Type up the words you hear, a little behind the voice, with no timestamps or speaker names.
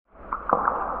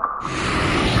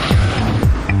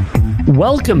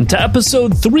Welcome to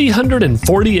episode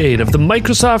 348 of the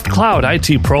Microsoft Cloud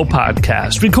IT Pro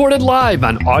podcast, recorded live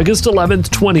on August 11th,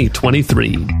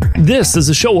 2023. This is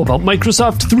a show about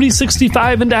Microsoft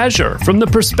 365 and Azure from the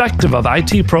perspective of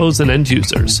IT pros and end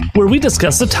users, where we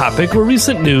discuss a topic or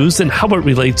recent news and how it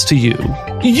relates to you.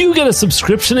 You get a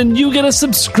subscription, and you get a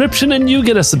subscription, and you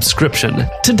get a subscription.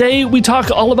 Today, we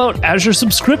talk all about Azure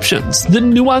subscriptions, the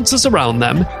nuances around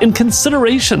them, and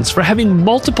considerations for having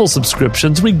multiple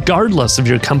subscriptions regardless of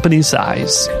your company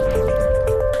size.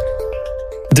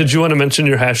 Did you want to mention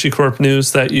your HashiCorp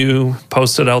news that you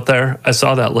posted out there? I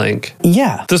saw that link.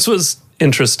 Yeah. This was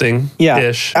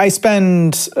interesting-ish. I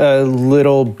spend a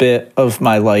little bit of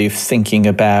my life thinking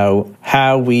about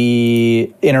how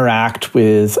we interact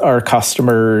with our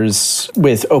customers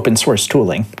with open source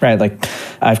tooling, right? Like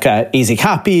I've got Easy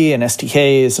Copy and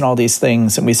SDKs and all these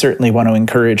things, and we certainly want to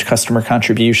encourage customer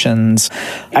contributions.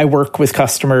 I work with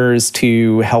customers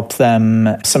to help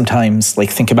them sometimes like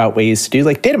think about ways to do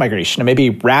like data migration and maybe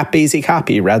wrap Easy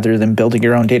Copy rather than building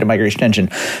your own data migration engine,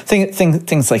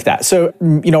 things like that. So,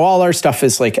 all our stuff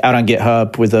is like out on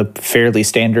GitHub with a fairly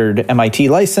standard MIT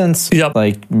license. Yep.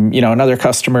 Like, another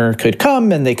customer could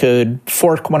come and they could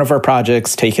fork one of our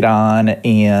projects, take it on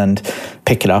and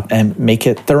pick it up and make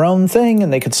it their own thing,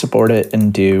 and they could support it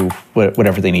and do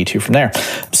whatever they need to from there.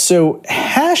 So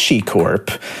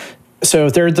HashiCorp, so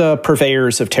they're the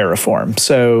purveyors of Terraform.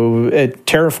 So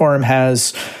Terraform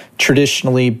has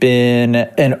traditionally been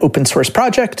an open source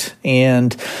project,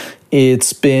 and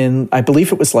it's been, I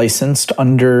believe it was licensed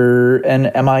under an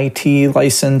MIT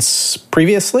license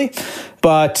previously.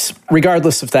 But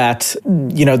regardless of that,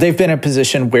 they've been in a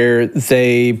position where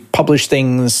they publish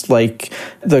things like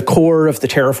the core of the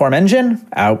Terraform engine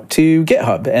out to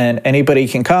GitHub, and anybody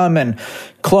can come and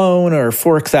clone or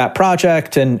fork that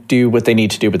project and do what they need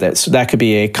to do with it. So that could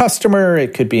be a customer,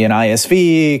 it could be an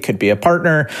ISV, it could be a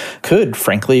partner, could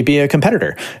frankly be a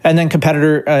competitor. And then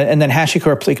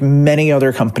HashiCorp, like many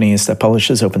other companies that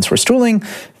publishes open source tooling,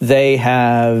 they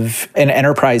have an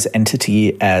enterprise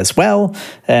entity as well.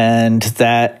 And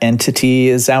that entity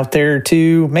is out there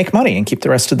to make money and keep the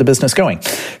rest of the business going.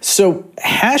 So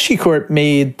HashiCorp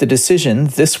made the decision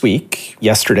this week,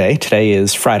 yesterday, today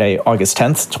is Friday, August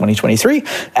 10th, 2023.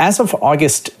 As of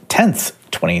August 10th,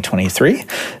 2023,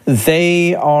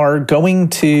 they are going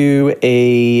to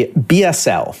a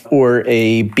BSL or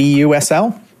a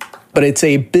BUSL, but it's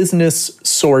a business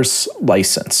source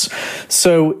license.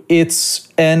 So it's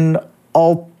an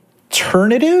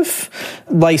alternative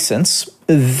license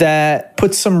that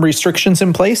puts some restrictions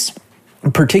in place,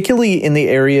 particularly in the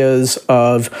areas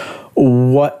of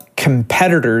what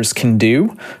competitors can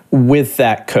do with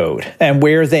that code and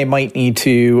where they might need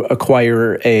to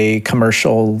acquire a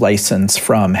commercial license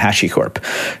from HashiCorp.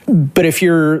 But if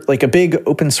you're like a big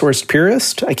open source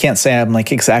purist, I can't say I'm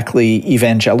like exactly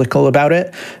evangelical about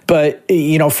it, but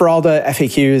for all the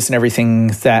FAQs and everything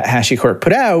that HashiCorp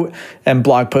put out and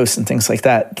blog posts and things like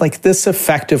that, like this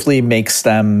effectively makes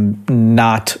them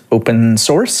not open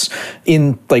source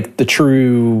in like the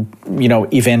true,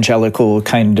 evangelical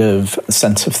kind of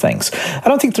sense of things. I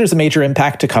don't think there's a major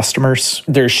impact to customers.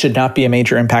 There should not be a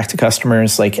major impact to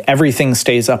customers. Like everything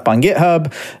stays up on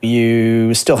GitHub.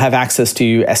 You still have access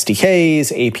to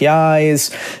SDKs,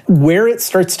 APIs. Where it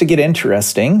starts to get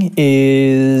interesting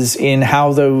is in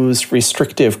how those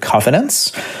restrictive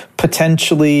covenants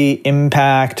potentially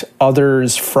impact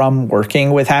others from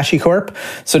working with HashiCorp.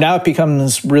 So now it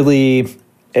becomes really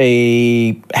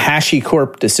a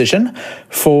HashiCorp decision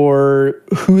for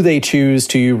who they choose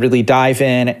to really dive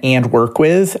in and work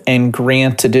with and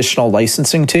grant additional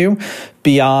licensing to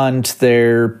beyond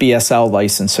their BSL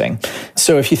licensing.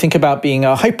 So if you think about being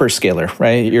a hyperscaler,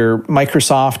 right? You're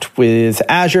Microsoft with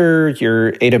Azure,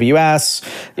 your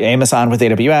AWS, Amazon with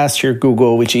AWS, your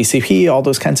Google with GCP, all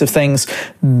those kinds of things.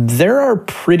 There are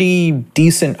pretty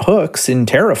decent hooks in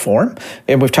Terraform.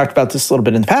 And we've talked about this a little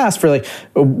bit in the past for like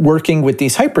working with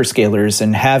these hyperscalers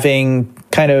and having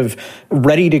kind of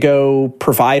ready to go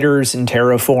providers in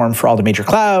Terraform for all the major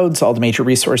clouds, all the major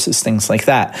resources, things like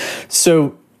that.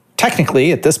 So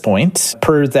technically, at this point,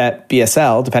 per that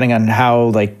BSL, depending on how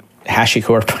like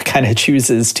HashiCorp kind of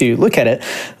chooses to look at it,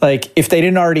 like if they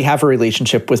didn't already have a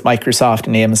relationship with Microsoft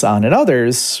and Amazon and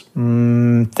others,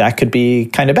 that could be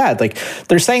kind of bad. Like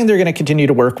they're saying they're going to continue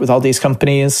to work with all these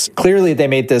companies. Clearly, they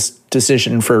made this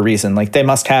decision for a reason. Like they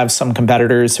must have some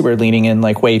competitors who are leaning in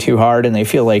like way too hard, and they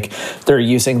feel like they're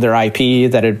using their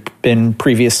IP that had been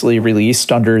previously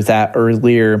released under that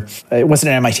earlier, it wasn't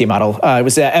an MIT model, it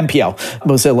was an MPL,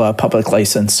 Mozilla Public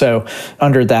License. So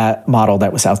under that model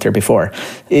that was out there before,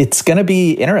 it's going to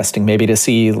be interesting maybe to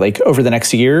see like over the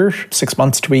next year, 6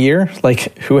 months to a year,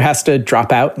 like who has to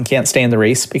drop out and can't stay in the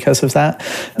race because of that.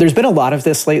 There's been a lot of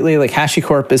this lately. Like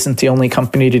HashiCorp isn't the only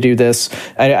company to do this.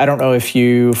 I don't know if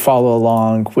you follow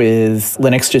along with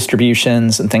Linux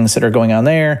distributions and things that are going on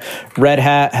there. Red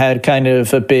Hat had kind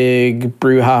of a big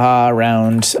brouhaha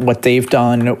around what they've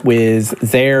done with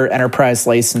their enterprise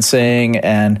licensing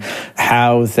and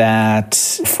how that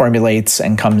formulates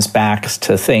and comes back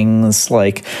to things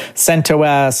like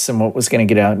CentOS and what was going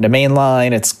to get out into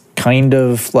mainline. It's kind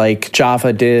of like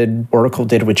Oracle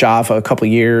did with Java a couple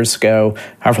years ago,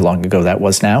 however long ago that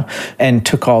was now, and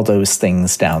took all those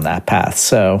things down that path.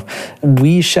 So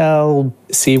we shall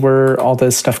see where all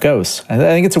this stuff goes. I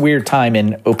think it's a weird time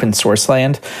in open source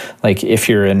land. Like if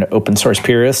you're an open source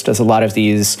purist, as a lot of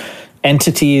these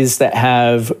entities that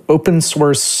have open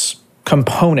source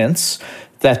components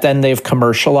that then they've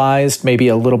commercialized maybe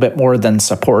a little bit more than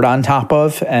support on top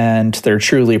of, and they're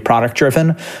truly product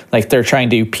driven. Like they're trying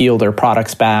to peel their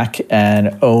products back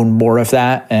and own more of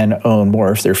that and own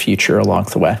more of their future along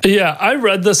the way. Yeah, I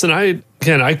read this and I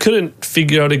couldn't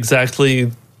figure out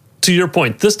exactly, to your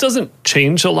point, this doesn't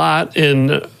change a lot.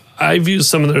 And I've used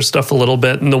some of their stuff a little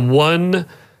bit, and the one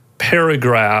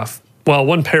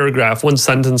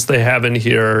sentence they have in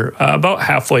here about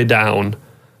halfway down,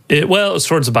 it's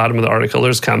towards the bottom of the article,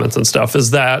 there's comments and stuff,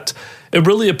 is that it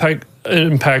really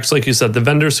impacts, like you said, the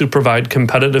vendors who provide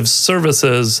competitive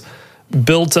services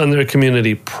built on their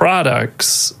community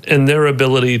products and their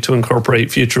ability to incorporate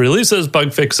future releases,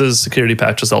 bug fixes, security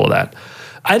patches, all of that.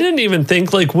 I didn't even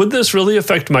think, like, would this really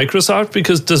affect Microsoft?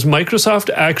 Because does Microsoft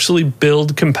actually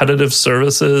build competitive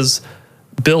services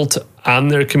built on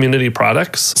their community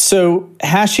products? So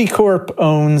HashiCorp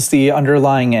owns the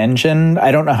underlying engine.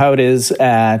 I don't know how it is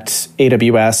at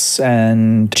AWS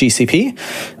and GCP,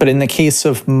 but in the case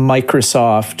of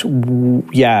Microsoft,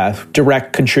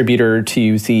 direct contributor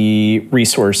to the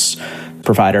resource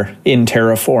provider in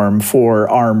Terraform for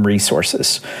ARM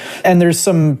resources. And there's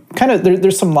some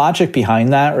there's some logic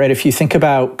behind that, right? If you think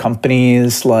about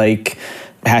companies like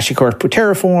HashiCorp with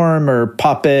Terraform or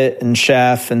Puppet and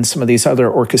Chef and some of these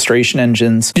other orchestration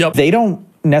engines, They don't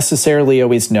necessarily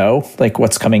always know like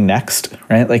what's coming next,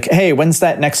 right? Like, hey, when's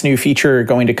that next new feature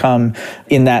going to come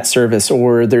in that service?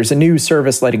 Or there's a new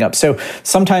service lighting up. So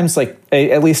sometimes, like,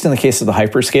 at least in the case of the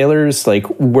hyperscalers, like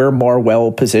we're more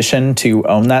well positioned to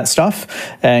own that stuff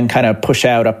and kind of push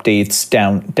out updates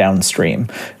downstream.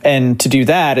 And to do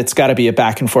that, it's got to be a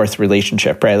back and forth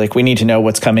relationship, right? Like we need to know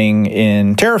what's coming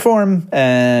in Terraform,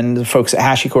 and the folks at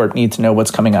HashiCorp need to know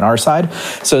what's coming on our side.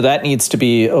 So that needs to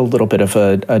be a little bit of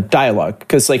a dialogue.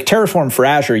 Because like Terraform for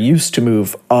Azure used to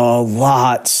move a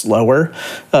lot slower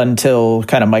until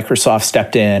kind of Microsoft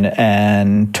stepped in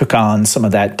and took on some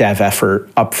of that dev effort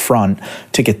up front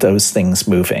to get those things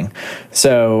moving.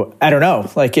 So I don't know,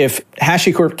 like if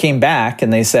HashiCorp came back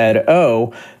and they said,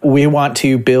 oh, we want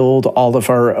to build all of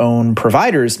our own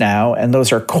providers now, and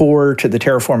those are core to the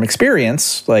Terraform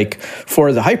experience, like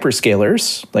for the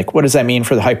hyperscalers, like what does that mean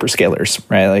for the hyperscalers,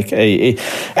 right? Like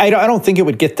I don't think it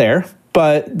would get there.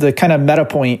 But the kind of meta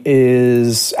point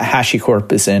is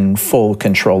HashiCorp is in full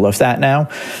control of that now.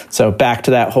 So back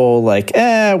to that whole like,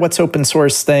 what's open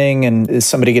source thing? And is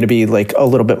somebody going to be like a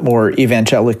little bit more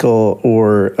evangelical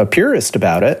or a purist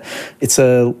about it? It's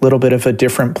a little bit of a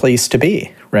different place to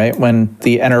be, right? When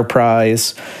the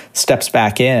enterprise steps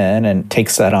back in and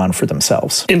takes that on for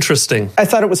themselves. Interesting. I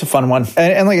thought it was a fun one.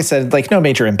 And like I said, like no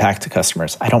major impact to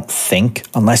customers. I don't think,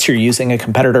 unless you're using a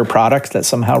competitor product that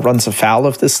somehow runs afoul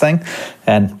of this thing.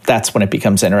 And that's when it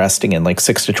becomes interesting in like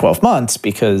 6 to 12 months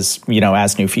because, you know,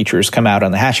 as new features come out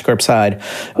on the HashiCorp side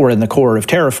or in the core of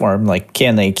Terraform, like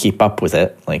can they keep up with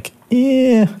it? Like,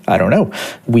 I don't know.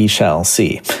 We shall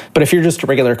see. But if you're just a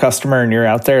regular customer and you're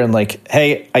out there and like,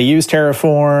 hey, I use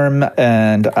Terraform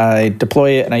and I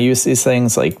deploy it and I use these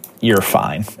things, like you're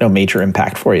fine. No major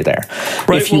impact for you there.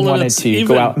 Right. If you wanted to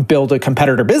go out and build a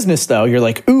competitor business though, you're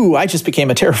like, ooh, I just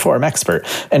became a Terraform expert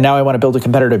and now I want to build a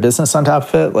competitor business on top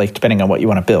of it. Like depending on what you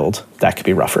want to build, that could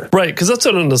be rougher. Right. Because that's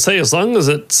what I'm going to say. As long as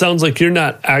it sounds like you're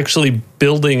not actually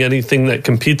building anything that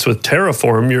competes with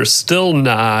Terraform, you're still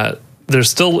not. There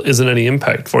still isn't any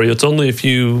impact for you. It's only if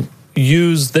you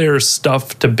use their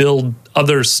stuff to build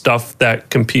other stuff that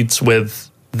competes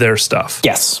with their stuff.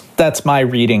 Yes, that's my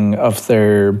reading of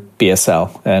their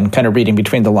BSL and kind of reading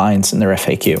between the lines in their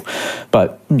FAQ.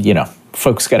 But, you know,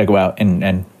 folks got to go out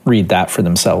and read that for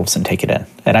themselves and take it in.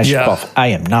 And I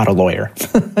am not a lawyer.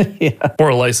 Or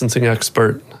a licensing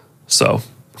expert. So,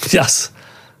 yes,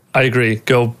 I agree.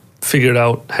 Go figure it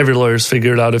out. Have your lawyers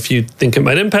figure it out if you think it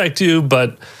might impact you.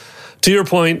 But to your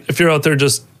point, if you're out there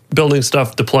just building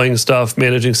stuff, deploying stuff,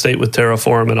 managing state with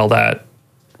Terraform and all that,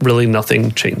 really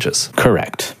nothing changes.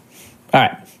 Correct. All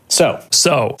right.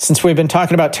 So since we've been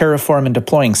talking about Terraform and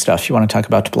deploying stuff, you want to talk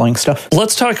about deploying stuff?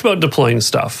 Let's talk about deploying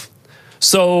stuff.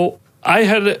 So I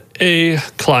had a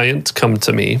client come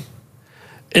to me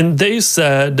and they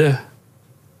said,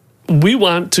 we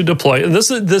want to deploy, and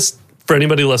this for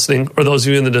anybody listening or those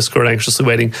of you in the Discord anxiously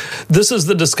waiting, this is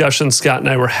the discussion Scott and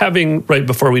I were having right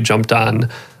before we jumped on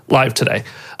live today.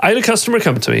 I had a customer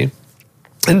come to me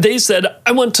and they said,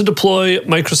 I want to deploy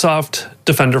Microsoft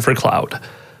Defender for Cloud,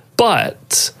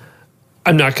 but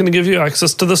I'm not going to give you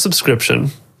access to the subscription.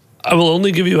 I will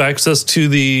only give you access to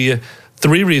the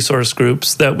 3 resource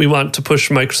groups that we want to push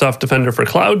Microsoft Defender for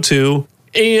Cloud to,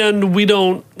 and we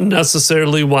don't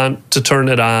necessarily want to turn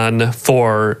it on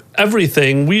for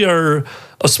everything. We are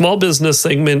a small business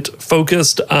segment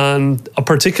focused on a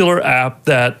particular app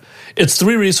that it's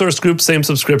 3 resource groups, same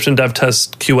subscription, dev,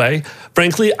 test, QA.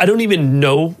 Frankly, I don't even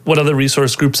know what other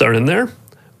resource groups are in there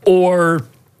or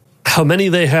how many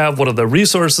they have, what other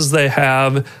resources they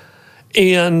have.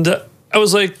 And I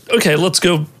was like, okay, let's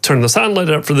go turn this on, light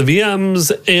it up for the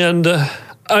VMs. And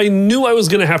I knew I was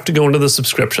going to have to go into the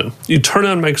subscription. You turn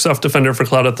on Microsoft Defender for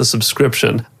Cloud at the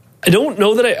subscription. I don't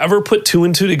know that I ever put 2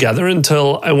 and 2 together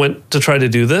until I went to try to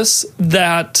do this,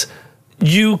 that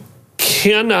you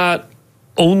cannot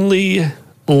only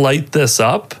light this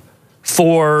up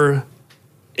for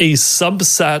a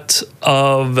subset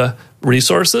of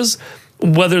resources,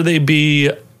 whether they be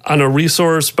on a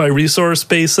resource by resource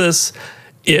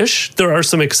basis-ish. There are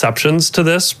some exceptions to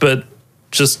this, but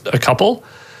just a couple.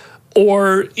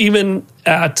 Or even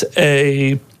at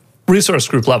a resource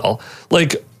group level.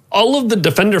 Like all of the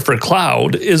Defender for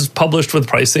Cloud is published with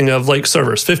pricing of like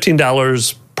servers,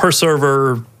 $15 per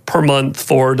server per month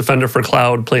for Defender for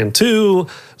Cloud Plan 2,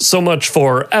 so much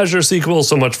for Azure SQL,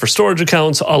 so much for storage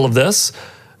accounts, all of this.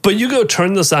 But you go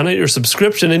turn this on at your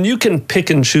subscription and you can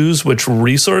pick and choose which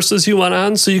resources you want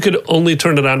on. So you could only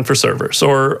turn it on for servers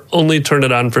or only turn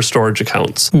it on for storage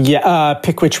accounts. Yeah,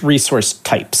 pick which resource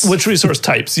types. Which resource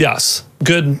types, yes.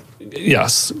 Good,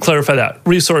 yes, clarify that.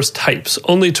 Resource types,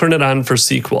 only turn it on for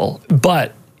SQL.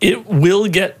 But it will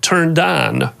get turned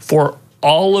on for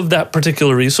all of that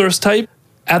particular resource type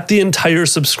at the entire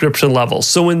subscription level.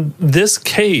 So in this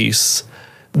case,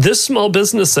 this small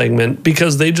business segment,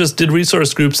 because they just did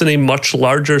resource groups in a much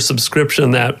larger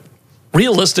subscription that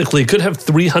realistically could have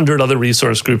 300 other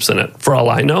resource groups in it, for all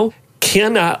I know,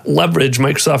 cannot leverage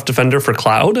Microsoft Defender for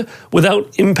Cloud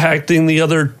without impacting the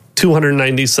other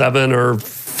 297 or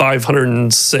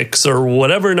 506 or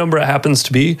whatever number it happens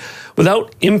to be,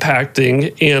 without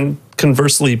impacting and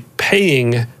conversely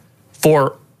paying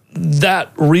for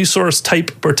that resource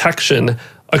type protection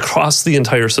across the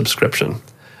entire subscription.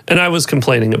 And I was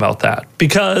complaining about that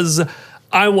because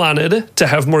I wanted to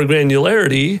have more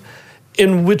granularity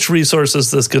in which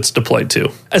resources this gets deployed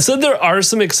to. I said there are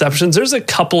some exceptions. There's a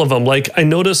couple of them. Like I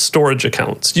noticed storage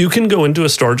accounts. You can go into a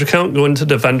storage account, go into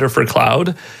Defender for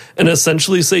Cloud, and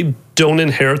essentially say don't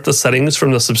inherit the settings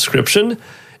from the subscription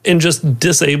and just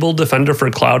disable Defender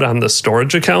for Cloud on the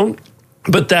storage account.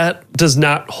 But that does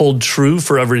not hold true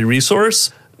for every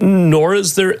resource, nor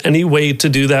is there any way to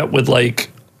do that with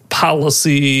like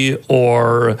policy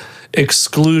or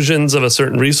exclusions of a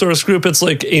certain resource group. It's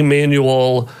like a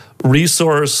manual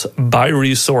resource by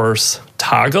resource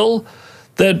toggle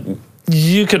that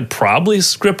you could probably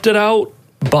script it out,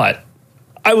 but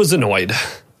I was annoyed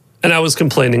and I was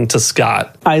complaining to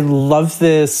Scott. I love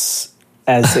this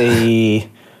as a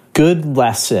good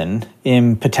lesson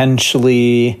in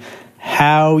potentially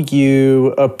how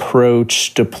you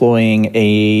approach deploying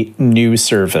a new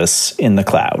service in the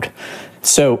cloud.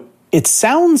 So it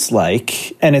sounds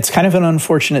like, and it's kind of an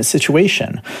unfortunate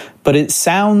situation, but it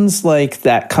sounds like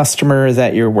that customer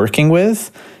that you're working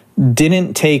with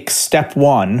didn't take step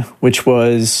 1, which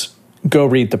was go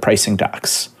read the pricing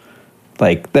docs.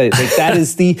 Like that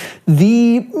is the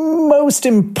most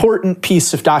important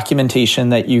piece of documentation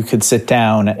that you could sit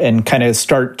down and kind of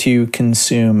start to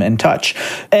consume and touch.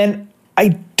 And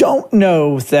I don't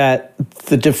know that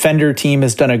the Defender team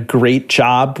has done a great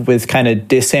job with kind of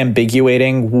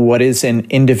disambiguating what is an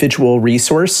individual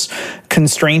resource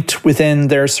constraint within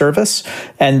their service,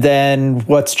 and then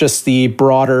what's just the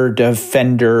broader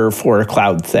Defender for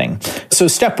Cloud thing. So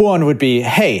step 1 would be,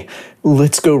 hey,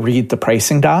 let's go read the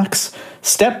pricing docs.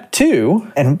 Step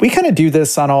 2, and we kind of do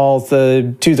this on all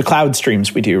the cloud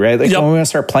streams we do, right? Like when we want to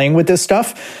start playing with this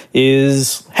stuff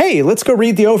is, hey, let's go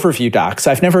read the overview docs.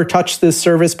 I've never touched this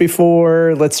service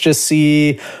before. Let's just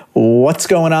see what's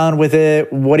going on with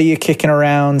it. What are you kicking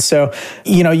around? So,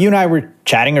 you and I were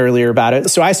chatting earlier about it.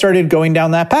 So I started going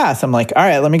down that path. I'm like, all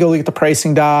right, let me go look at the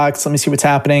pricing docs. Let me see what's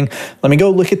happening. Let me go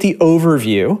look at the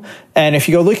overview. And if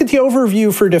you go look at the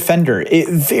overview for Defender, it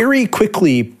very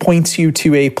quickly points you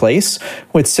to a place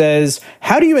which says,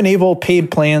 how do you enable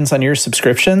paid plans on your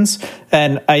subscriptions?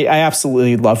 And I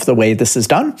absolutely love the way this is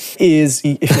done. Is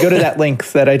if you go to that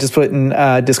link that I just put in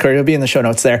Discord, it'll be in the show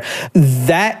notes there.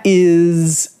 That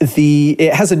is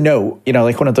it has a note,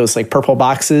 like one of those like purple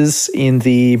boxes in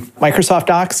the Microsoft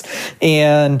Docs.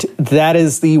 And that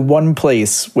is the one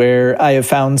place where I have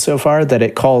found so far that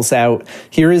it calls out,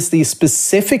 here is the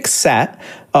specific set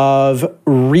of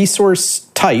resource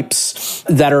types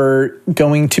that are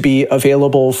going to be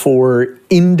available for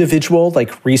individual,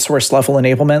 like resource level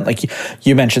enablement. Like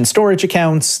you mentioned storage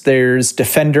accounts, there's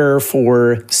Defender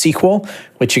for SQL,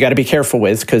 which you got to be careful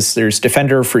with because there's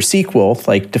Defender for SQL,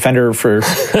 like Defender for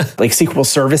like SQL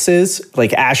services,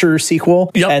 like Azure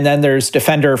SQL. Yep. And then there's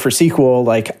Defender for SQL,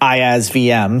 like IaaS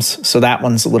VMs. So that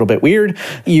one's a little bit weird.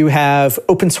 You have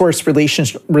open source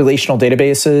relational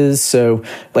databases. So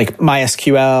like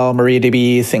MySQL,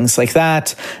 MariaDB, things like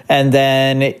that. And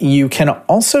then you can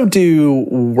also do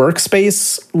workspace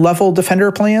level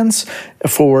Defender plans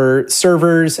for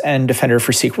servers and Defender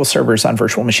for SQL servers on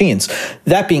virtual machines.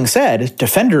 That being said,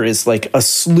 Defender is like a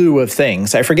slew of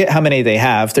things. I forget how many they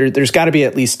have. There's got to be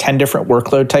at least 10 different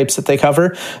workload types that they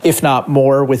cover, if not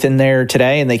more within there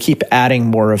today, and they keep adding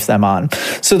more of them on.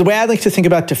 So the way I like to think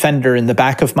about Defender in the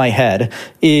back of my head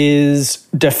is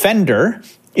Defender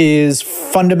is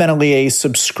fundamentally a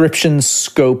subscription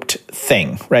scoped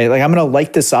thing, right? Like I'm going to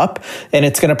light this up and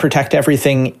it's going to protect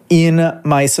everything in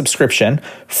my subscription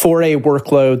for a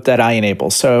workload that I enable.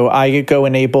 So I go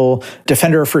enable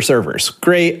Defender for servers.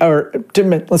 Great. Or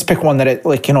let's pick one that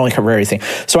it can only cover everything.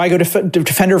 So I go to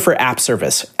Defender for app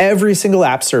service. Every single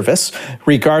app service,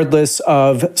 regardless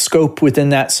of scope within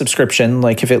that subscription,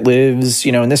 like if it lives,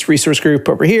 in this resource group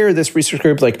over here, this resource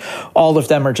group, like all of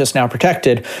them are just now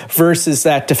protected versus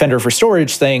that Defender for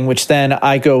storage thing, which then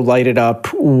I go light it up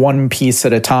one piece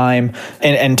at a time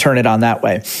and turn it on that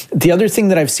way. The other thing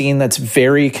that I've seen that's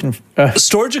very...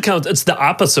 storage accounts, it's the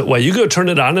opposite way. You go turn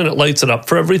it on and it lights it up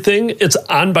for everything. It's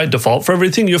on by default for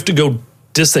everything. You have to go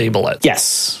disable it.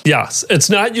 Yes. It's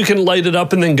not you can light it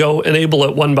up and then go enable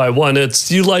it one by one.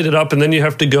 It's you light it up and then you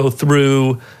have to go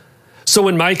through... So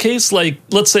in my case, like,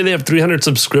 let's say they have 300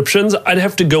 subscriptions, I'd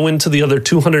have to go into the other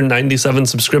 297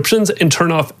 subscriptions and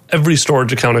turn off every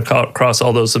storage account across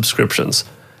all those subscriptions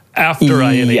after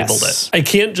I enabled it. I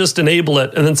can't just enable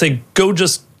it and then say,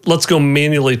 let's go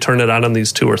manually turn it on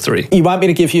these 2 or 3. You want me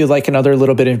to give you like another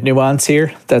little bit of nuance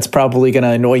here that's probably going to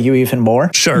annoy you even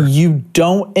more? Sure. You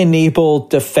don't enable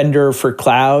Defender for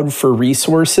cloud for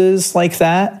resources like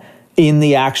that in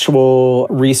the actual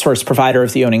resource provider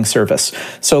of the owning service.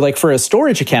 So like for a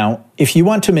storage account, if you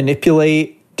want to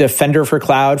manipulate Defender for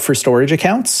Cloud for storage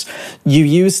accounts, you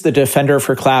use the Defender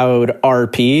for Cloud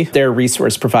RP, their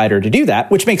resource provider, to do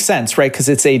that, which makes sense, right? Because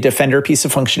it's a Defender piece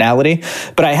of functionality.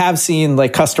 But I have seen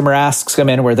like customer asks come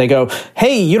in where they go,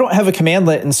 hey, you don't have a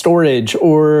commandlet in storage,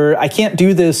 or I can't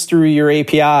do this through your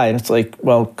API. And it's like,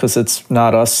 well, because it's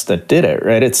not us that did it,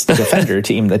 right? It's the Defender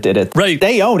team that did it. Right.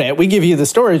 They own it. We give you the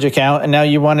storage account, and now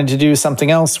you wanted to do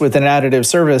something else with an additive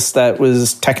service that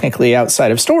was technically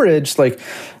outside of storage. Like,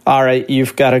 all right,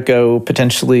 you've got to go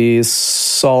potentially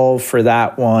solve for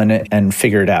that one and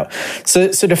figure it out. So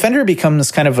Defender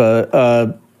becomes kind of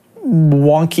a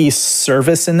wonky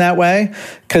service in that way,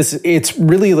 because it's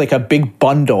really like a big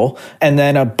bundle and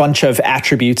then a bunch of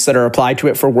attributes that are applied to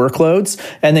it for workloads.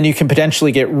 And then you can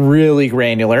potentially get really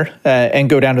granular and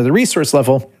go down to the resource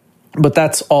level. But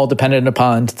that's all dependent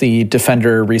upon the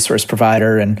Defender resource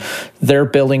provider and their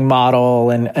billing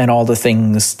model and all the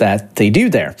things that they do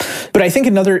there. But I think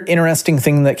another interesting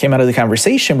thing that came out of the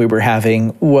conversation we were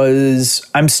having was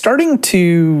I'm starting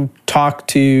to talk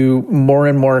to more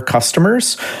and more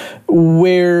customers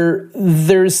where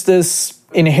there's this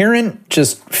inherent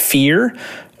just fear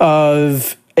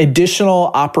of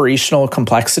additional operational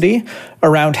complexity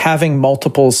around having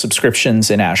multiple subscriptions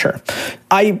in Azure.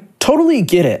 I totally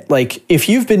get it. Like if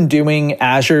you've been doing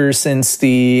Azure since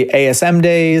the ASM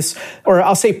days, or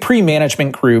I'll say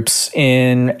pre-management groups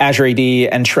in Azure AD,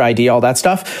 Entra ID, all that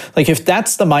stuff, like if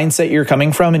that's the mindset you're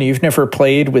coming from and you've never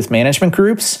played with management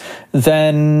groups,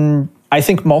 then I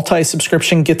think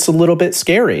multi-subscription gets a little bit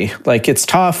scary. Like, it's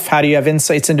tough. How do you have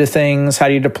insights into things? How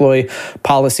do you deploy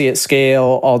policy at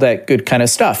scale? All that good kind of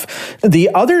stuff. The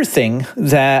other thing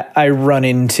that I run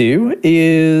into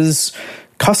is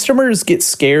customers get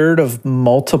scared of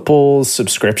multiple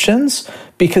subscriptions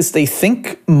because they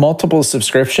think multiple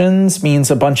subscriptions means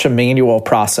a bunch of manual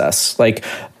process. Like,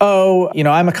 oh,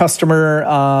 I'm a customer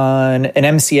on an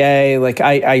MCA. Like,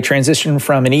 I transitioned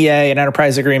from an EA, an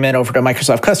enterprise agreement, over to a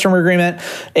Microsoft customer agreement.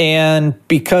 And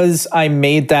because I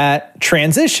made that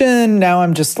transition, now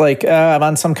I'm just like, I'm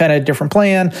on some kind of different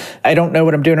plan. I don't know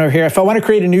what I'm doing over here. If I want to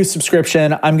create a new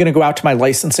subscription, I'm going to go out to my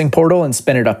licensing portal and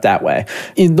spin it up that way.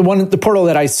 The portal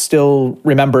that I still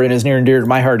remember and is near and dear to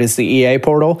my heart is the EA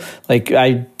portal. Like,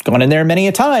 I gone in there many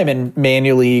a time and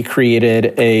manually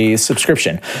created a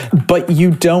subscription. But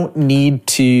you don't need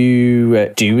to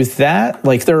do that.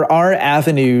 Like, there are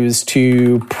avenues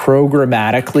to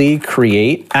programmatically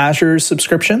create Azure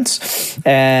subscriptions,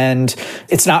 and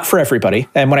it's not for everybody.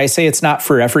 And when I say it's not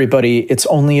for everybody, it's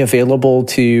only available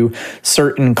to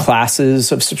certain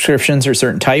classes of subscriptions or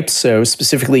certain types. So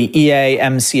specifically EA,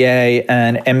 MCA,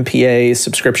 and MPA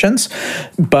subscriptions.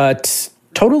 But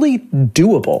totally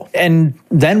doable. And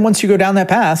then once you go down that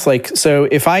path, so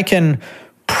if I can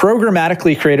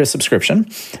programmatically create a subscription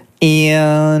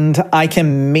and I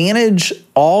can manage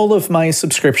all of my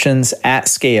subscriptions at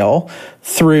scale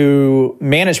through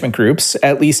management groups,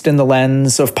 at least in the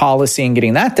lens of policy and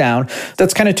getting that down,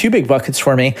 that's kind of two big buckets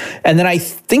for me. And then I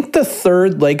think the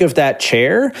third leg of that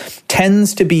chair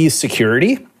tends to be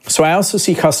security. So I also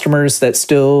see customers that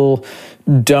still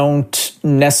don't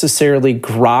necessarily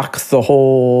grok the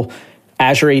whole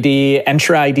Azure AD,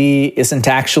 Entra ID isn't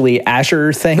actually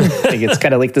Azure thing. Like, it's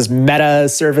kind of like this meta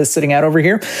service sitting out over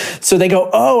here. So they go,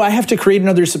 oh, I have to create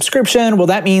another subscription. Well,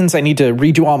 that means I need to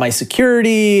redo all my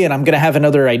security, and I'm going to have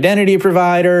another identity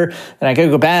provider, and I got to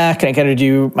go back and I got to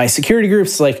do my security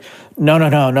groups. Like,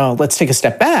 no. Let's take a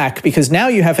step back, because now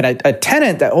you have a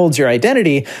tenant that holds your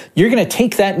identity. You're going to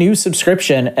take that new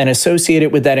subscription and associate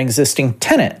it with that existing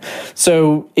tenant.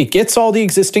 So it gets all the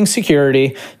existing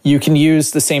security. You can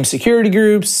use the same security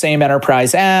groups, same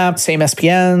enterprise app, same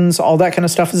SPNs, all that kind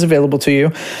of stuff is available to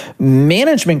you.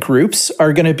 Management groups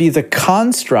are going to be the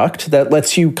construct that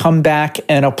lets you come back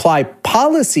and apply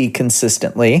policy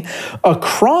consistently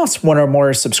across one or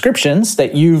more subscriptions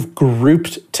that you've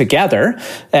grouped together.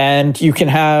 And you can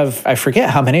have, I forget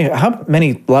how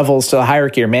many levels to the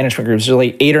hierarchy or management groups. There's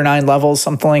like 8 or 9 levels,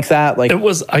 something like that.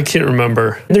 I can't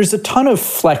remember. There's a ton of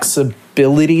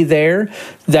flexibility there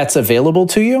that's available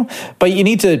to you, but you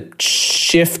need to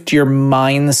shift your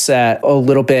mindset a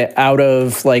little bit out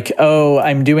of like, oh,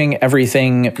 I'm doing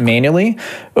everything manually,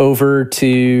 over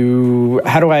to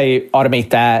how do I automate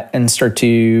that and start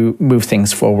to move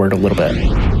things forward a little bit.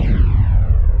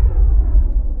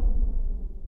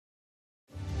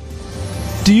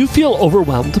 Do you feel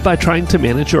overwhelmed by trying to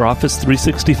manage your Office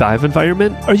 365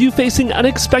 environment? Are you facing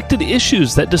unexpected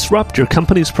issues that disrupt your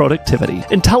company's productivity?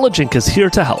 Intelligent is here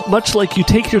to help, much like you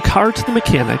take your car to the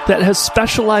mechanic that has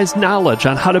specialized knowledge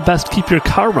on how to best keep your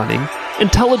car running.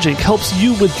 Intelligent helps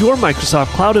you with your Microsoft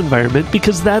Cloud environment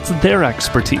because that's their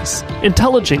expertise.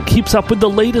 Intelligent keeps up with the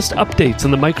latest updates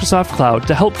in the Microsoft Cloud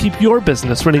to help keep your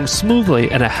business running smoothly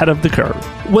and ahead of the curve.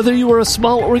 Whether you are a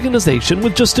small organization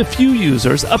with just a few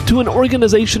users up to an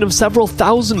organization of several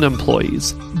thousand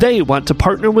employees, they want to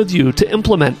partner with you to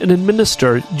implement and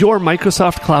administer your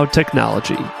Microsoft Cloud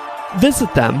technology.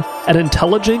 Visit them at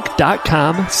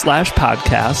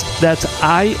intelligink.com/podcast. That's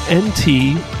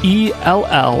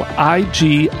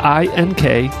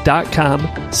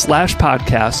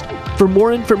INTELLIGINK.com/podcast for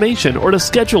more information or to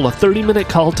schedule a 30-minute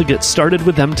call to get started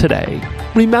with them today.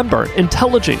 Remember,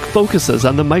 Intelligink focuses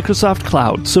on the Microsoft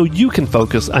Cloud so you can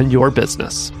focus on your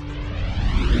business.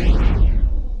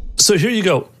 So here you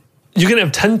go. You can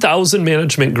have 10,000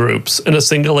 management groups in a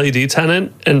single AD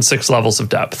tenant and 6 levels of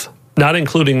depth, not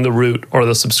including the root or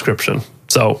the subscription.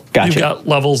 So You've got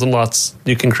levels and lots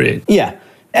you can create. Yeah.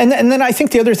 And then I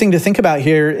think the other thing to think about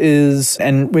here is,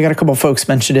 and we got a couple of folks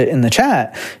mentioned it in the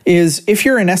chat, is if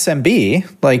you're an SMB,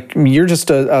 like you're just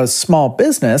a small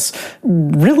business,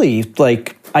 really,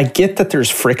 like, I get that there's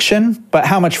friction, but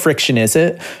how much friction is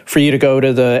it for you to go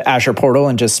to the Azure portal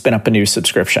and just spin up a new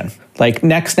subscription? Like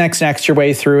next your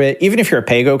way through it. Even if you're a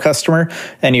PayGo customer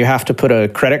and you have to put a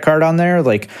credit card on there,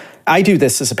 like I do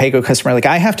this as a PayGo customer. Like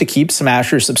I have to keep some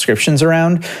Azure subscriptions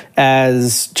around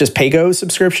as just PayGo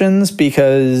subscriptions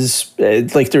because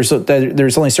like there's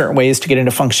only certain ways to get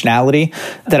into functionality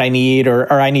that I need,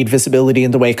 or I need visibility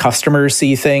in the way customers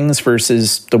see things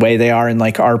versus the way they are in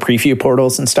like our preview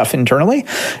portals and stuff internally.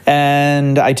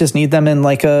 And I just need them in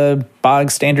like a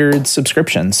bog standard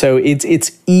subscription. So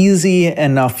it's easy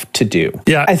enough to do.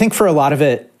 Yeah. I think for a lot of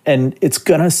it, and it's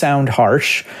going to sound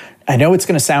harsh. I know it's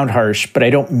going to sound harsh, but I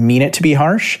don't mean it to be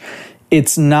harsh.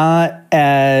 It's not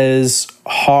as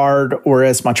hard or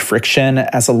as much friction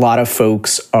as a lot of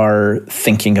folks are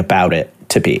thinking about it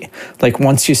to be. Like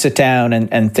once you sit down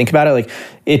and think about it, like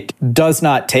it does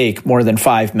not take more than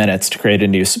 5 minutes to create a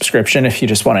new subscription if you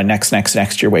just want to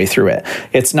next your way through it.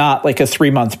 It's not like a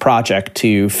 3-month project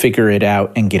to figure it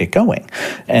out and get it going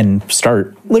and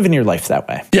start living your life that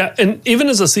way. Yeah, and even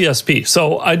as a CSP,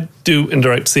 so I do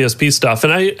indirect CSP stuff,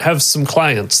 and I have some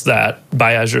clients that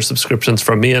buy Azure subscriptions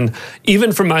from me, and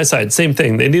even from my side, same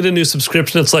thing. They need a new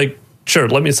subscription. It's like, sure,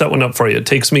 let me set one up for you. It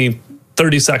takes me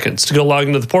 30 seconds to go log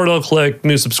into the portal, click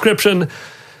new subscription.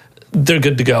 They're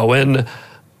good to go. And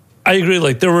I agree.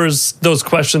 Like there was those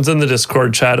questions in the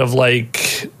Discord chat of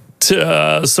like,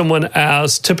 someone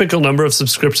asked typical number of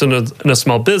subscriptions in a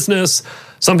small business.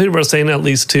 Some people are saying at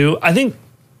least 2. I think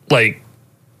like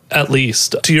at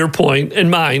least to your point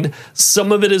and mine,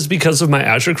 some of it is because of my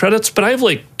Azure credits, but I have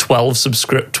like 12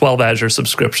 Azure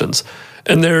subscriptions,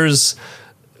 and there's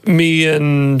me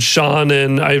and Sean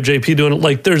and I have JP doing it.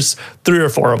 Like there's 3 or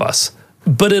 4 of us,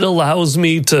 but it allows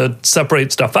me to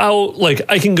separate stuff out. Like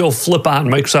I can go flip on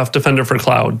Microsoft Defender for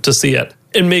Cloud to see it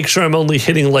and make sure I'm only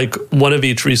hitting like one of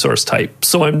each resource type.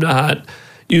 So I'm not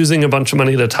using a bunch of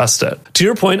money to test it. To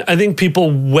your point, I think people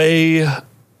way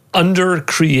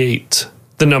under-create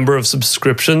the number of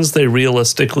subscriptions they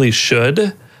realistically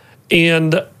should.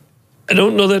 And I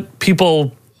don't know that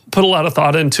people put a lot of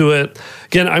thought into it.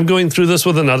 Again, I'm going through this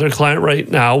with another client right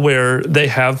now where they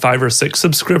have 5 or 6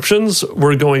 subscriptions.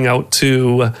 We're going out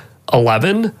to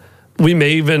 11. We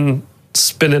may even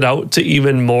spin it out to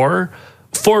even more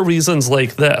for reasons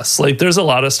like this. Like there's a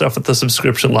lot of stuff at the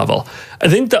subscription level. I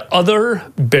think the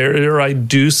other barrier I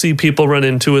do see people run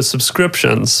into with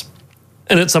subscriptions,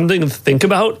 and it's something to think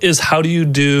about, is how do you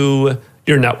do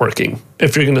your networking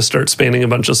if you're going to start spanning a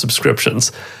bunch of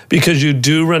subscriptions? Because you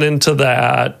do run into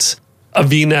that a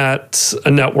VNet,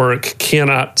 a network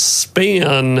cannot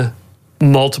span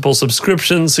multiple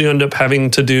subscriptions, so you end up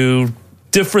having to do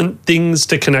different things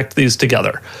to connect these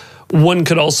together. One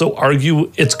could also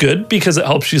argue it's good because it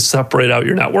helps you separate out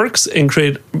your networks and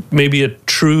create maybe a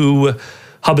true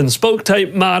hub and spoke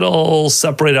type model,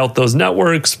 separate out those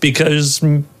networks, because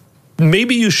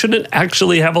maybe you shouldn't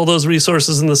actually have all those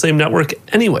resources in the same network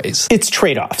anyways. It's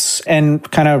trade-offs and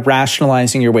kind of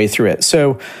rationalizing your way through it.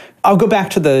 So I'll go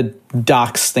back to the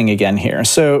docs thing again here.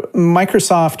 So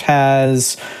Microsoft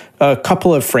has a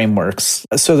couple of frameworks.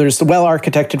 So there's the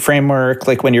well-architected framework,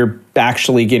 like when you're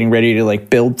actually getting ready to like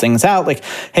build things out, like,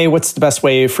 hey, what's the best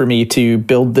way for me to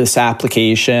build this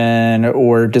application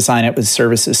or design it with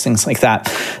services, things like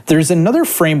that. There's another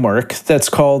framework that's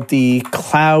called the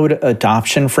Cloud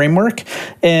Adoption Framework.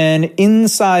 And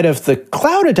inside of the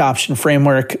Cloud Adoption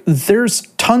Framework, there's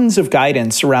tons of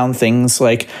guidance around things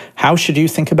like how should you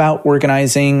think about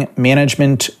organizing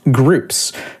management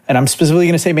groups. And I'm specifically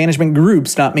going to say management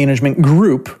groups, not management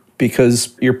group,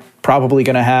 because you're probably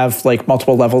going to have like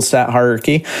multiple levels to that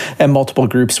hierarchy and multiple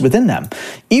groups within them.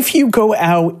 If you go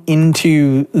out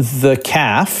into the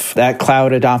CAF, that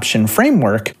Cloud Adoption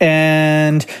Framework,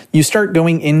 and you start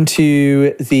going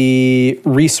into the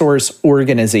resource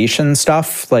organization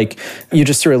stuff, like you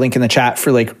just threw a link in the chat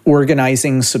for like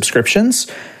organizing subscriptions,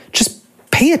 just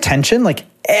pay attention. Like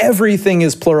everything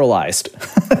is pluralized.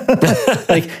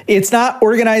 Like it's not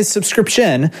organized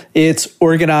subscription, it's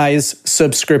organized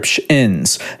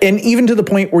subscriptions. And even to the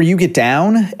point where you get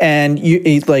down and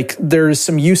you like there's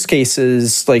some use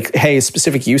cases, like, hey,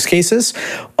 specific use cases.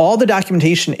 All the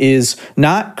documentation is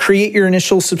not create your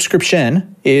initial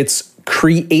subscription, it's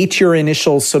create your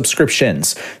initial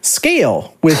subscriptions,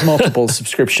 scale with multiple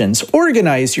subscriptions,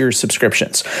 organize your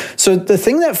subscriptions. So the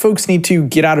thing that folks need to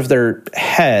get out of their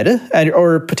head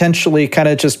or potentially kind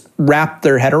of just wrap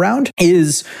their head around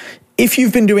is if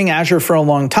you've been doing Azure for a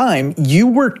long time, you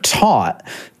were taught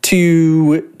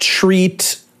to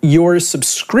treat your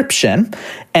subscription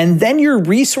and then your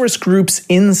resource groups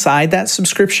inside that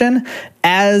subscription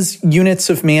as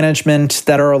units of management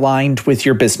that are aligned with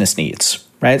your business needs.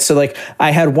 right? So like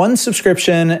I had one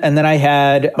subscription and then I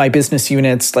had my business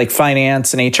units like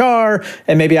finance and HR,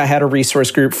 and maybe I had a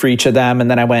resource group for each of them. And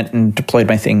then I went and deployed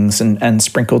my things and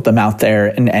sprinkled them out there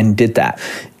and did that.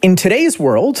 In today's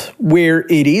world, where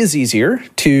it is easier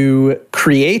to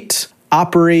create,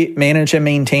 operate, manage, and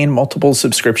maintain multiple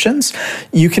subscriptions,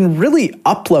 you can really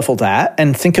up-level that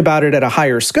and think about it at a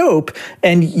higher scope.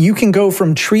 And you can go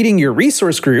from treating your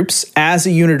resource groups as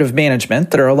a unit of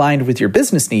management that are aligned with your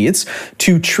business needs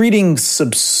to treating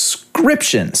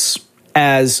subscriptions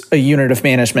as a unit of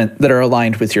management that are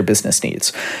aligned with your business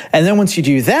needs. And then once you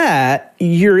do that,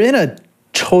 you're in a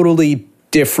totally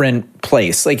different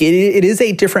place. Like it is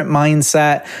a different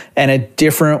mindset and a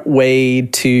different way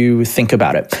to think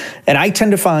about it. And I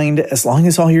tend to find as long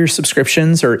as all your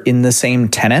subscriptions are in the same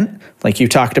tenant, like you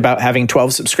talked about having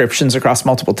 12 subscriptions across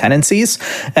multiple tenancies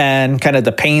and kind of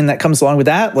the pain that comes along with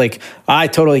that, like I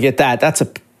totally get that. That's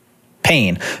a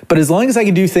pain. But as long as I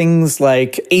can do things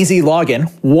like AZ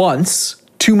login once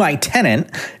to my tenant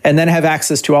and then have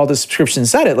access to all the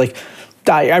subscriptions at it, like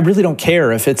I really don't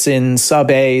care if it's in sub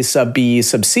A, sub B,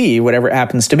 sub C, whatever it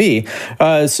happens to be.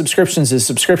 Subscriptions is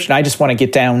subscription. I just want to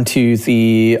get down to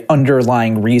the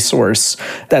underlying resource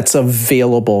that's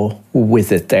available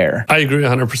with it there. I agree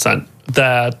 100%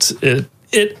 that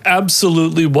it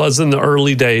absolutely was in the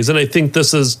early days. And I think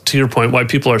this is, to your point, why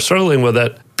people are struggling with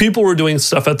it. People were doing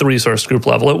stuff at the resource group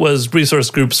level. It was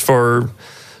resource groups for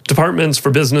departments,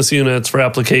 for business units, for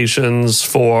applications,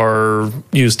 for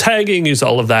use tagging, use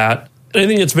all of that. And I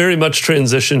think it's very much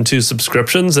transitioned to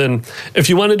subscriptions. And if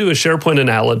you want to do a SharePoint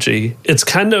analogy, it's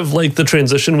kind of like the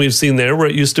transition we've seen there, where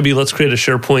it used to be, let's create a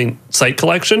SharePoint site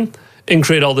collection and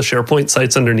create all the SharePoint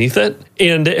sites underneath it.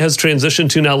 And it has transitioned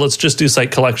to now, let's just do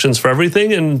site collections for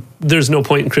everything. And there's no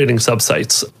point in creating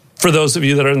subsites. For those of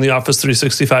you that are in the Office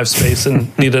 365 space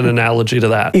and need an analogy to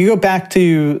that. You go back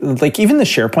to like even the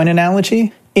SharePoint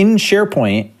analogy. In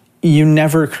SharePoint, you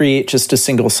never create just a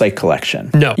single site collection.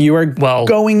 No. You are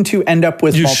going to end up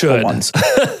with multiple ones.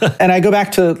 And I go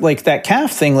back to like that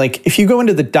CAF thing. Like if you go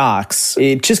into the docs,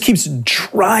 it just keeps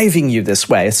driving you this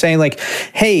way. It's saying like,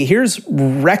 hey, here's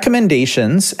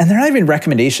recommendations. And they're not even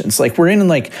recommendations. Like we're in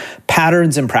like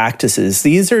patterns and practices.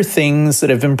 These are things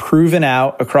that have been proven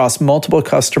out across multiple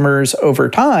customers over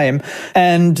time.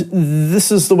 And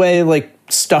this is the way like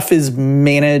stuff is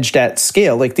managed at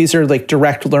scale. Like these are like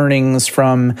direct learnings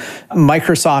from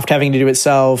Microsoft having to do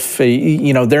itself,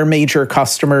 their major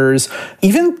customers,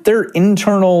 even their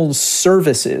internal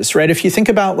services, right? If you think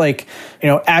about like,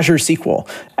 Azure SQL.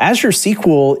 Azure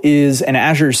SQL is an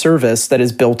Azure service that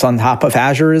is built on top of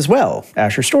Azure as well.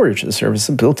 Azure Storage is a service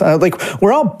built,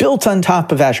 we're all built on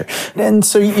top of Azure. And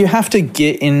so you have to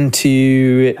get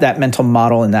into that mental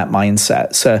model and that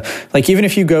mindset. So like, even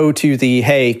if you go to the,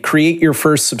 hey, create your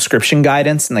first subscription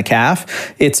guidance in the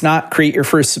CAF, it's not create your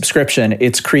first subscription,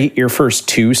 it's create your first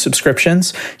 2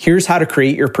 subscriptions. Here's how to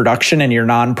create your production and your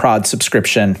non-prod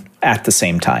subscription at the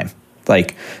same time.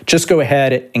 Like, just go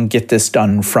ahead and get this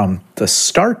done from the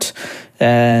start.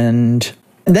 And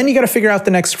then you got to figure out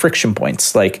the next friction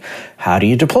points. Like, how do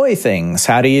you deploy things?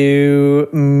 How do you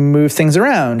move things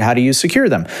around? How do you secure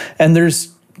them? And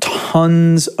there's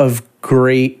tons of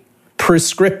great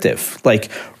prescriptive, like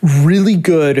really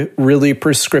good, really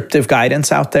prescriptive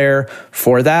guidance out there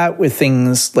for that with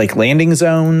things like landing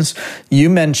zones. You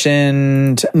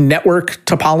mentioned network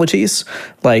topologies.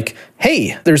 Like,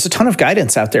 hey, there's a ton of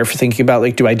guidance out there for thinking about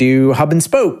like, do I do hub and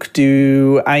spoke?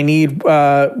 Do I need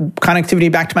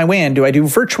connectivity back to my WAN? Do I do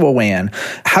virtual WAN?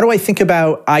 How do I think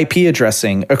about IP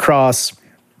addressing across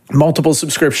multiple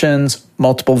subscriptions,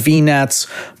 multiple VNets,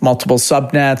 multiple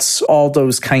subnets, all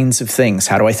those kinds of things?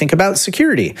 How do I think about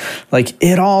security? Like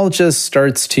it all just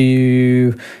starts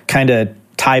to kind of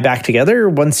tie back together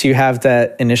once you have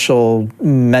that initial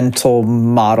mental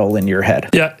model in your head.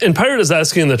 Yeah, and Pirate is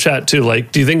asking in the chat too,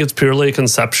 like, do you think it's purely a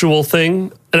conceptual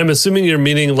thing? And I'm assuming you're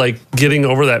meaning like getting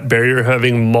over that barrier of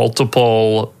having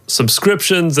multiple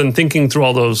subscriptions and thinking through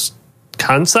all those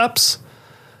concepts.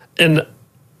 And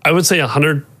I would say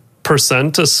 100%,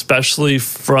 especially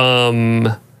from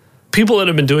people that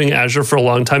have been doing Azure for a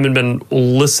long time and been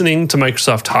listening to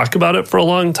Microsoft talk about it for a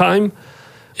long time,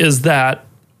 is that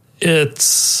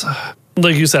it's,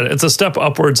 like you said, it's a step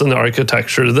upwards in the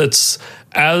architecture. That's,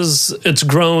 as it's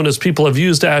grown, as people have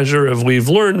used Azure, as we've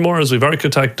learned more, as we've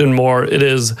architected more, it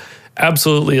is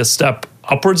absolutely a step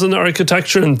upwards in the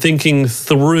architecture and thinking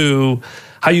through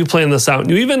how you plan this out.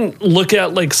 And you even look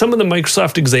at like some of the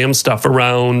Microsoft exam stuff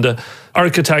around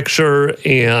architecture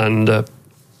and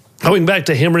going back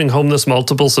to hammering home this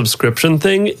multiple subscription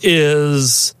thing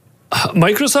is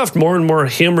Microsoft more and more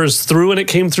hammers through, and it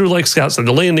came through, like Scott said,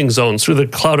 the landing zones, through the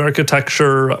cloud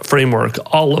architecture framework,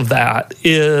 all of that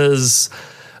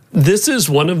this is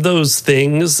one of those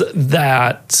things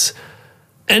that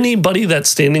anybody that's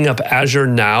standing up Azure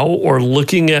now or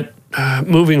looking at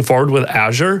moving forward with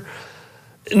Azure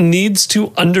needs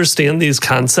to understand these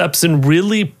concepts and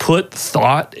really put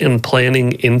thought and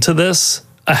planning into this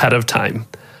ahead of time.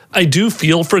 I do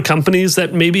feel for companies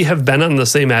that maybe have been on the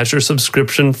same Azure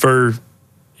subscription for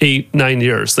 8-9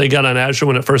 years. They got on Azure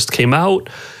when it first came out,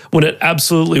 when it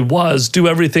absolutely was do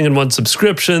everything in one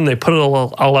subscription. They put it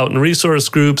all out in resource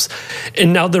groups,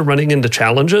 and now they're running into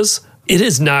challenges. It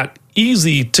is not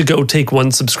easy to go take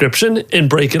one subscription and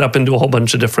break it up into a whole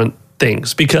bunch of different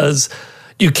things, because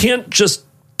you can't just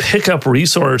pick up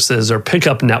resources or pick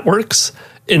up networks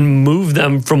and move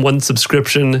them from one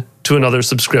subscription to another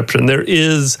subscription. There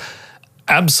is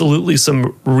absolutely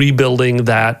some rebuilding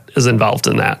that is involved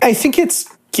in that. I think it's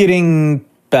getting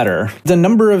better. The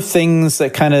number of things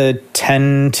that kind of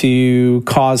tend to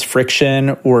cause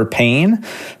friction or pain,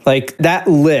 like that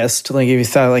list, like if you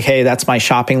thought like, hey, that's my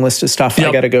shopping list of stuff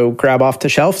I got to go grab off the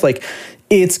shelf, like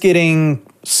it's getting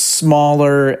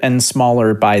smaller and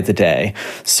smaller by the day.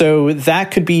 So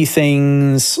that could be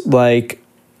things like,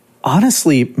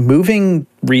 honestly, moving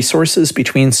resources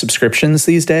between subscriptions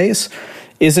these days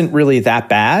isn't really that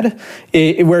bad.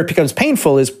 Where it becomes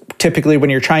painful is typically when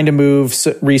you're trying to move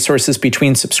resources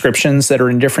between subscriptions that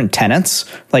are in different tenants,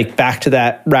 like back to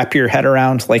that, wrap your head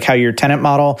around like how your tenant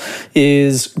model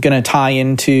is going to tie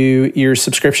into your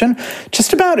subscription.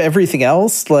 Just about everything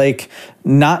else, like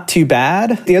not too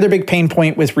bad. The other big pain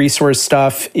point with resource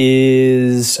stuff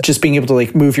is just being able to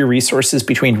like move your resources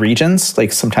between regions.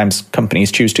 Like sometimes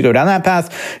companies choose to go down that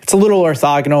path. It's a little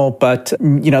orthogonal, but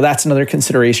that's another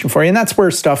consideration for you. And that's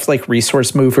where stuff like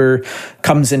Resource Mover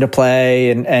comes into play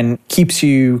and keeps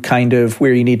you kind of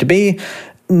where you need to be.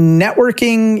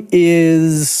 Networking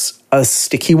is a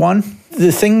sticky one.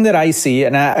 The thing that I see,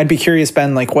 and I'd be curious,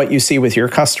 Ben, like what you see with your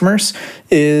customers,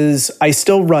 is I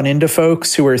still run into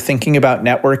folks who are thinking about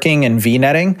networking and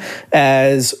VNetting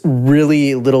as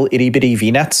really little itty bitty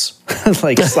VNets,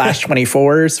 like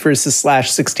 /24s versus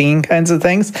 /16 kinds of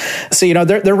things. So,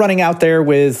 they're running out there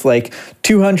with like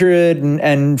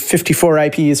 254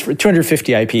 IPs for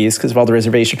 250 IPs because of all the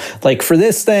reservation, like for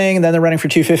this thing, and then they're running for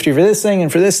 250 for this thing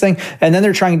and for this thing. And then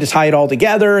they're trying to tie it all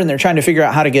together and they're trying to figure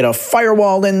out how to get a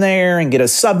firewall in there and get a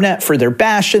subnet for their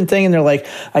Bastion thing. And they're like,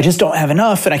 I just don't have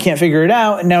enough and I can't figure it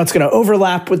out. And now it's going to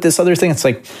overlap with this other thing. It's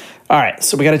like, all right,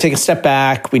 so we got to take a step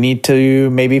back. We need to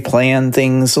maybe plan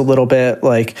things a little bit.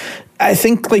 Like, I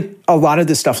think like a lot of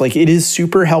this stuff, like it is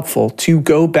super helpful to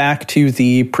go back to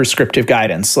the prescriptive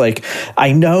guidance. Like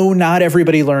I know not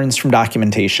everybody learns from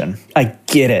documentation. I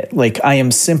get it. Like I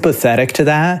am sympathetic to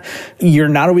that. You're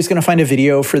not always going to find a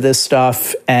video for this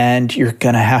stuff, and you're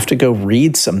going to have to go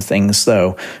read some things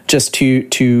though, just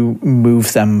to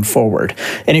move them forward.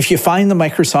 And if you find the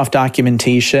Microsoft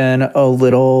documentation a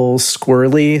little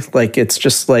squirrely, like it's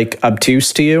just like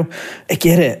obtuse to you, I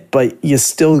get it, but you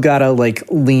still got to like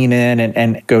lean in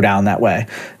and go down that way.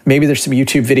 Maybe there's some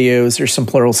YouTube videos or some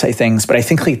Pluralsight things, but I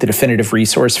think like the definitive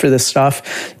resource for this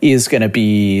stuff is going to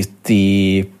be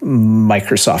the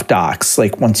Microsoft Docs.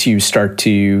 Like once you start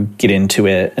to get into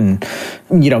it and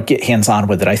get hands-on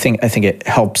with it, I think it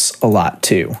helps a lot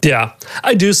too. Yeah,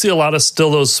 I do see a lot of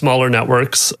still those smaller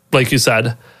networks, like you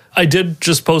said. I did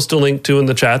just post a link to in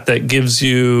the chat that gives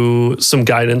you some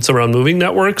guidance around moving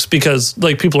networks, because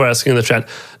like people are asking in the chat,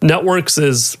 networks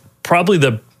is probably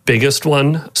the biggest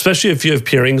one, especially if you have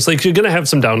peerings. Like you're going to have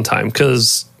some downtime,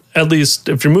 because at least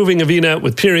if you're moving a VNet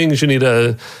with peerings, you need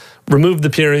to remove the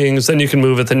peerings, then you can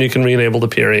move it, then you can re-enable the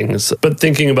peerings. But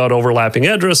thinking about overlapping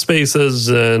address spaces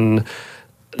and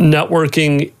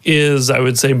networking is, I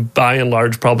would say, by and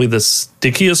large, probably the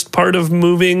stickiest part of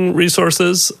moving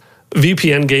resources.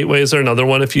 VPN gateways are another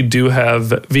one. If you do have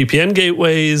VPN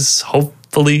gateways,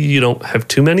 hopefully you don't have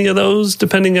too many of those,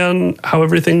 depending on how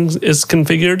everything is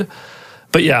configured.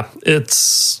 But yeah,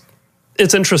 it's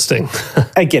interesting.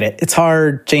 I get it. It's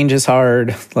hard. Change is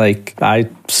hard. Like I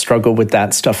struggle with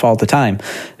that stuff all the time.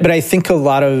 But I think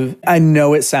I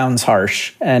know it sounds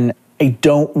harsh, and I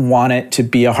don't want it to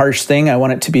be a harsh thing. I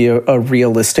want it to be a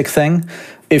realistic thing.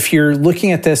 If you're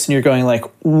looking at this and you're going like,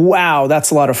 wow,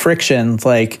 that's a lot of friction,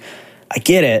 like I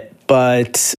get it.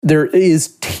 but there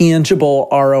is tangible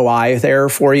ROI there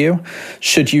for you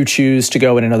should you choose to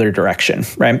go in another direction,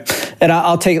 right? And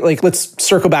I'll take, like, let's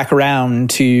circle back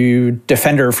around to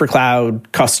Defender for Cloud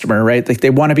customer, right? Like, they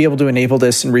want to be able to enable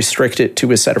this and restrict it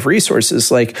to a set of resources.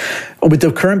 Like, with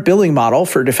the current billing model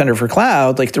for Defender for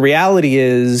Cloud, like, the reality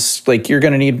is, like, you're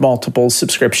going to need multiple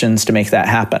subscriptions to make that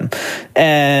happen.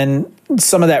 And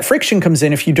some of that friction comes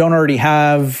in if you don't already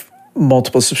have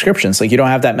multiple subscriptions. Like, you don't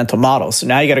have that mental model. So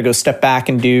now you got to go step back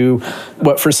and do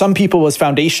what for some people was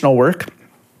foundational work,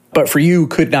 but for you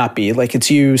could not be. Like,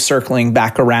 it's you circling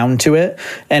back around to it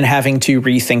and having to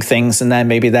rethink things. And then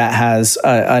maybe that has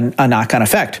a knock-on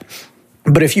effect.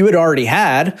 But if you had already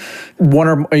had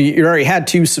you already had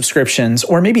 2 subscriptions,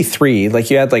 or maybe 3,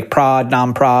 like you had like prod,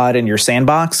 non-prod, and your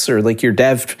sandbox, or like your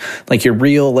dev, like your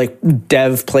real like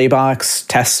dev playbox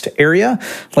test area,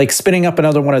 like spinning up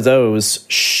another one of those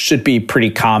should be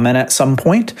pretty common at some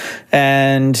point,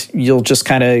 and you'll just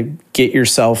kind of get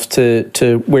yourself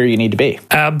to where you need to be.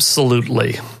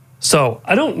 Absolutely. So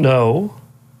I don't know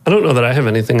that I have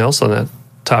anything else on that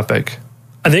topic.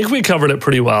 I think we covered it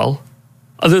pretty well.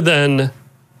 Other than,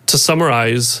 to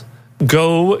summarize,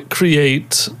 go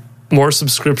create more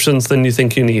subscriptions than you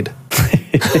think you need.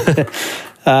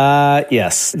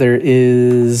 Yes, there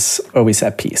is always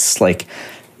that piece. Like,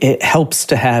 it helps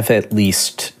to have at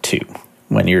least 2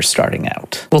 when you're starting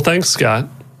out. Well, thanks, Scott.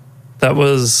 That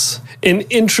was an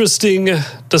interesting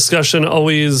discussion.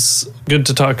 Always good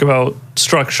to talk about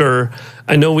structure.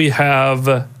 I know we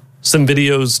have some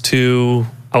videos too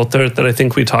out there that I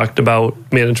think we talked about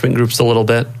management groups a little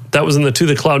bit. That was in the To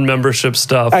the Cloud membership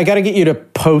stuff. I got to get you to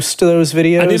post those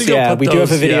videos. I need to go we do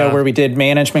have a video where we did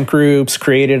management groups,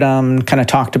 created them, kind of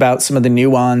talked about some of the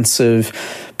nuance of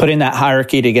putting that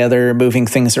hierarchy together, moving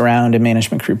things around in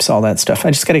management groups, all that stuff.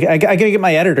 I got to get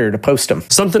my editor to post them.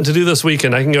 Something to do this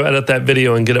weekend. I can go edit that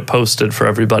video and get it posted for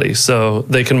everybody so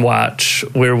they can watch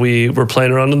where we were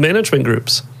playing around with management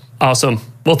groups. Awesome.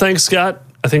 Well, thanks, Scott.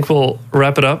 I think we'll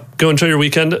wrap it up. Go enjoy your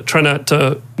weekend. Try not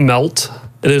to melt.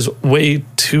 It is way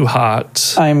too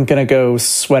hot. I'm going to go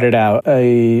sweat it out.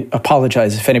 I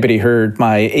apologize if anybody heard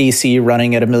my AC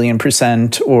running at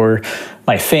 1,000,000% or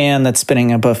my fan that's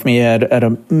spinning above me at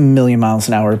 1,000,000 miles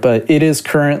an hour. But it is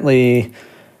currently,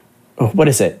 what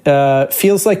is it?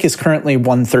 Feels like it's currently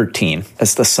 1:13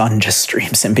 as the sun just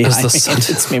streams in behind me and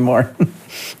hits me more.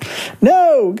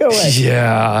 No, go away.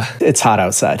 Yeah. It's hot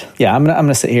outside. Yeah, I'm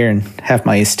gonna sit here and have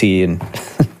my iced tea and...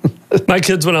 My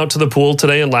kids went out to the pool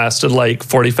today and lasted like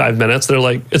 45 minutes. They're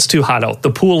like, it's too hot out.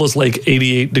 The pool is like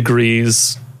 88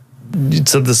 degrees. You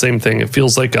said the same thing. It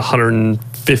feels like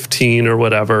 115 or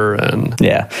whatever. And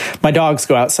yeah, my dogs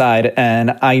go outside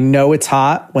and I know it's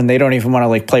hot when they don't even want to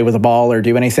like play with a ball or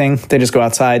do anything. They just go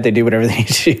outside, they do whatever they need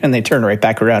to do, and they turn right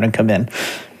back around and come in.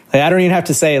 Like, I don't even have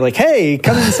to say like, hey,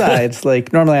 come inside.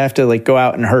 Like, normally I have to like go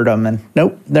out and herd them, and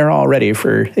nope, they're all ready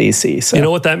for AC. So you know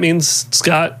what that means,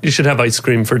 Scott? You should have ice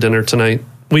cream for dinner tonight.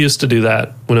 We used to do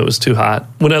that when it was too hot.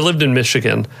 When I lived in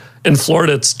Michigan. In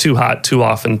Florida, it's too hot too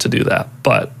often to do that.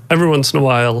 But every once in a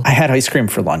while... I had ice cream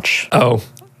for lunch. Oh,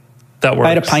 that works. I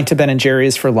had a pint of Ben &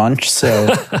 Jerry's for lunch,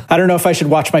 so I don't know if I should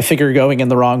watch my figure going in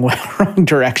the wrong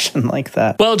direction like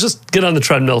that. Well, just get on the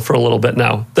treadmill for a little bit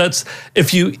now. That's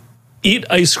if you eat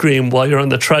ice cream while you're on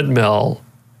the treadmill,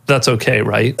 that's okay,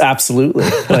 right? Absolutely.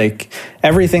 Like,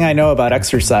 everything I know about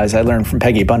exercise, I learned from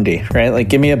Peggy Bundy, right? Like,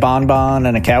 give me a bonbon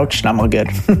and a couch, and I'm all good.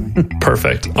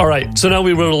 Perfect. All right. So now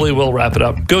we really will wrap it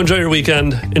up. Go enjoy your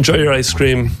weekend. Enjoy your ice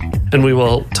cream. And we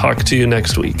will talk to you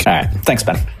next week. All right. Thanks,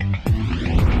 Ben.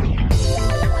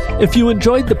 If you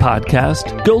enjoyed the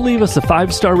podcast, go leave us a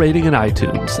 5-star rating in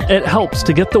iTunes. It helps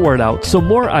to get the word out so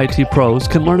more IT pros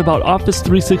can learn about Office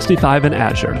 365 and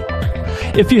Azure.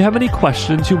 If you have any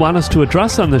questions you want us to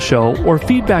address on the show or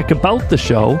feedback about the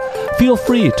show, feel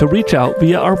free to reach out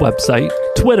via our website,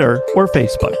 Twitter, or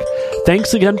Facebook.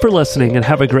 Thanks again for listening and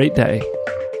have a great day.